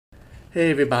Hey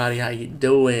everybody, how you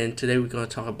doing? Today we're going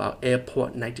to talk about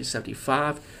Airport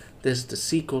 1975. This is the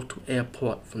sequel to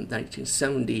Airport from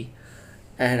 1970.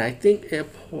 And I think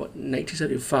Airport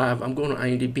 1975, I'm going to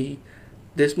IMDb.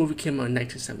 This movie came out in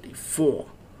 1974.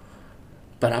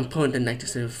 But I'm putting the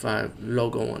 1975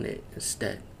 logo on it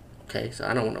instead. Okay, so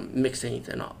I don't want to mix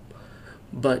anything up.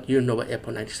 But you know what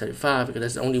Airport 1975 because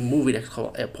that's the only movie that's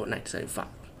called Airport 1975.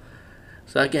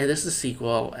 So again, this is a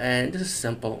sequel, and this is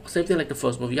simple. Same thing like the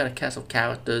first movie. You got a cast of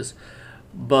characters,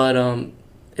 but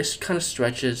it kind of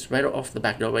stretches right off the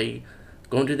back door. Way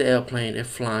going to the airplane, they're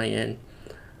flying.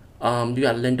 You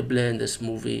got Linda Blair in this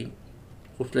movie,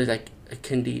 who plays like a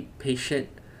kidney patient.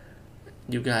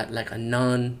 You got like a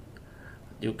nun.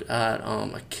 You got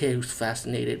a kid who's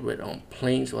fascinated with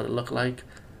planes, what it look like,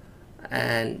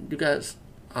 and you got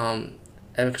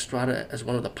Eric Estrada as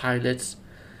one of the pilots.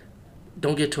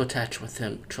 Don't get too attached with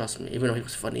him, trust me, even though he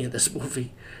was funny in this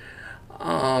movie.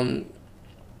 Um,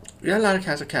 we got a lot of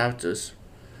cast of characters,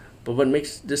 but what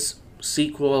makes this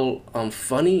sequel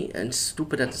funny and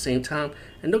stupid at the same time,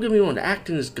 and don't get me wrong, the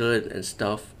acting is good and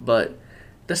stuff, but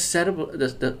the setup,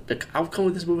 the outcome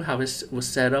of this movie, how it was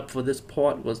set up for this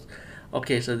part was,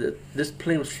 okay, so this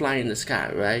plane was flying in the sky,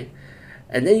 right?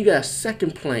 And then you got a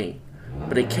second plane,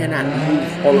 but it cannot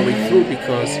move all the way through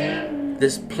because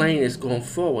this plane is going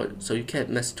forward, so you can't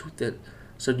mess with it,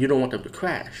 so you don't want them to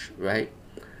crash, right?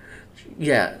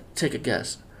 Yeah, take a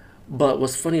guess. But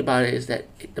what's funny about it is that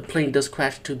the plane does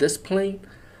crash to this plane,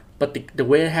 but the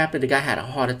way it happened, the guy had a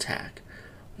heart attack.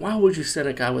 Why would you send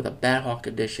a guy with a bad heart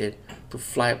condition to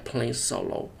fly a plane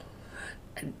solo?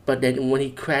 But then when he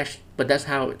crashed, but that's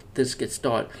how this gets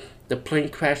started. The plane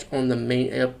crashed on the main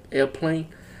airplane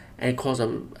and caused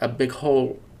a big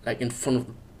hole like in front of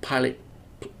the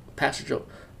passenger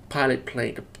pilot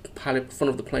plane, the pilot front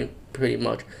of the plane pretty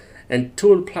much. And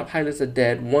two of the pilots are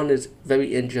dead. One is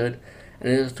very injured,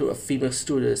 and there's a female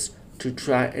stewardess to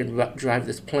try and drive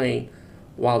this plane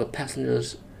while the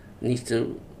passengers need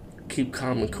to keep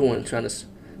calm and cool and trying to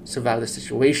survive the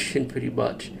situation pretty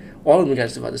much. All of them got to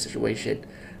survive the situation.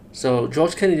 So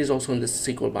George Kennedy is also in this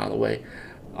sequel, by the way.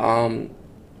 So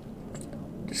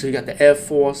you got the Air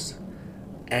Force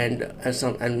and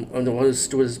one of the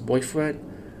stewardess' boyfriend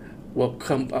will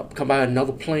come by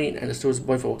another plane, and the stewardess'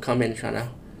 boyfriend will come in trying to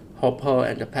help her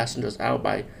and the passengers out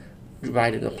by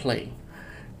riding the plane.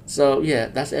 So yeah,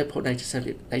 that's Airport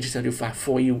 1975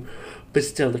 for you. But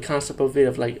still, the concept of it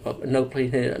of like another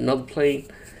plane hitting another plane,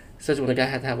 especially when a guy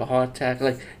had to have a heart attack,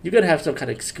 like you gotta have some kind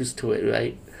of excuse to it,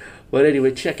 right? But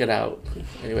anyway, check it out.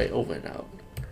 Anyway, over and out.